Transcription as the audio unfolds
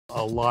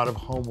A lot of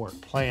homework,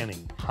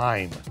 planning,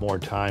 time, more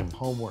time,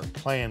 homework,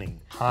 planning,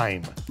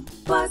 time.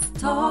 Bus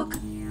Talk.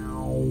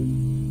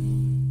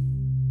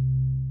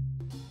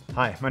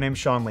 Hi, my name's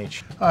Sean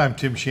Leach. Hi, I'm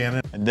Tim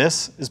Shannon. And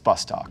this is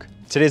Bus Talk.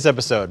 Today's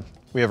episode,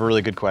 we have a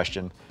really good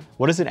question.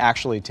 What does it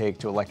actually take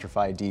to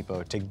electrify a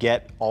depot, to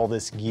get all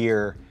this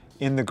gear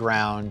in the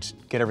ground,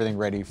 get everything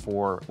ready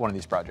for one of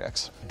these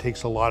projects? It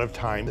takes a lot of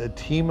time. A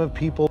team of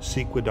people,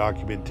 CEQA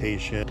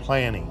documentation,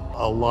 planning,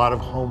 a lot of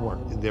homework.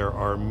 There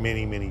are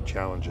many, many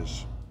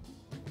challenges.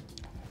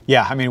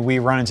 Yeah, I mean, we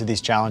run into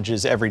these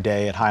challenges every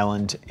day at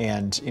Highland,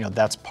 and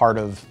that's part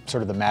of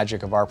sort of the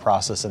magic of our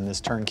process and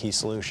this turnkey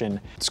solution.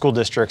 School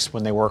districts,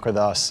 when they work with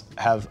us,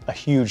 have a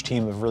huge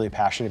team of really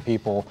passionate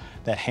people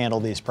that handle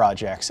these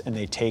projects, and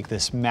they take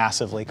this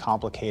massively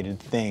complicated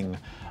thing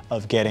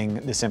of getting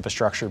this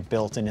infrastructure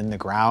built and in the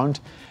ground,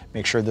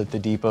 make sure that the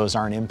depots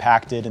aren't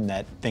impacted and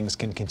that things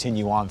can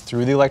continue on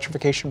through the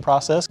electrification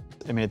process.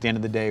 I mean, at the end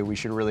of the day, we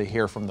should really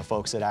hear from the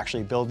folks that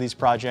actually build these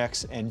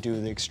projects and do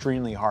the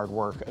extremely hard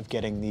work of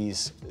getting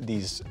these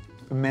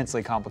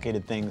immensely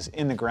complicated things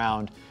in the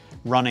ground,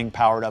 running,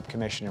 powered up,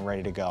 commissioned, and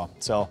ready to go.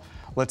 So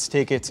let's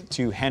take it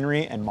to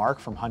Henry and Mark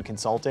from Hunt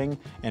Consulting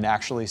and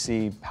actually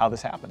see how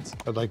this happens.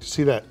 I'd like to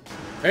see that.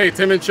 Hey,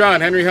 Tim and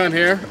Sean, Henry Hunt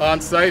here, on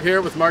site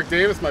here with Mark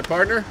Davis, my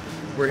partner.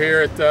 We're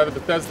here at the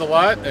Bethesda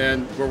lot,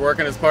 and we're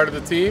working as part of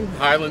the team.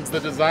 Highland's the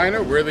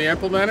designer, we're the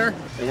implementer,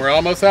 and we're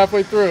almost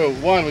halfway through.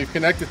 1, we've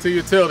connected to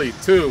utility.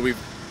 2,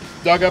 we've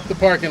dug up the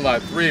parking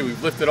lot. 3,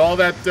 we've lifted all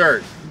that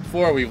dirt.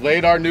 4, we've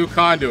laid our new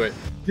conduit.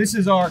 This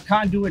is our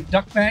conduit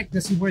duct bank.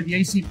 This is where the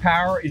AC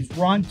power is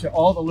run to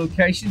all the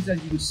locations.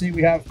 As you can see,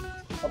 we have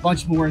a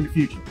bunch more in the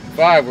future.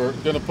 5, we're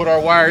gonna put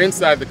our wire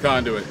inside the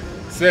conduit.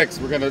 6,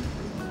 we're gonna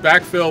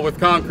backfill with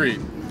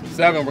concrete.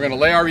 7, we're gonna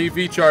lay our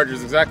EV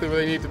chargers exactly where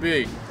they need to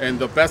be. And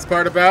the best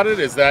part about it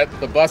is that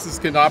the buses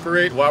can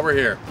operate while we're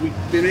here.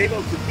 We've been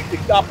able to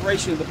keep the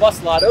operation of the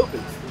bus lot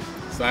open.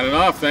 Signing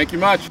off, thank you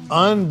much.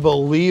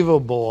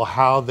 Unbelievable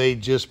how they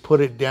just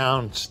put it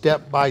down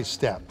step by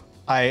step.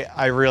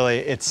 I really,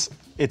 it's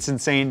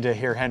insane to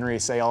hear Henry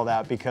say all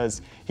that,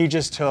 because he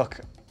just took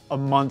a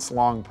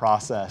months-long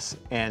process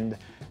and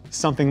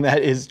something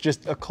that is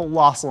just a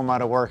colossal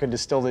amount of work and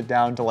distilled it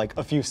down to like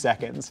a few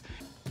seconds.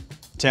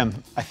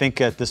 Tim, I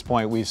think at this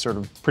point we've sort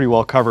of pretty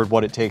well covered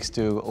what it takes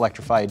to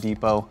electrify a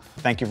depot.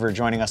 Thank you for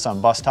joining us on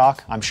Bus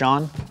Talk. I'm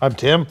Sean. I'm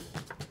Tim.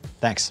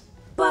 Thanks.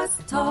 Bus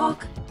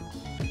Talk.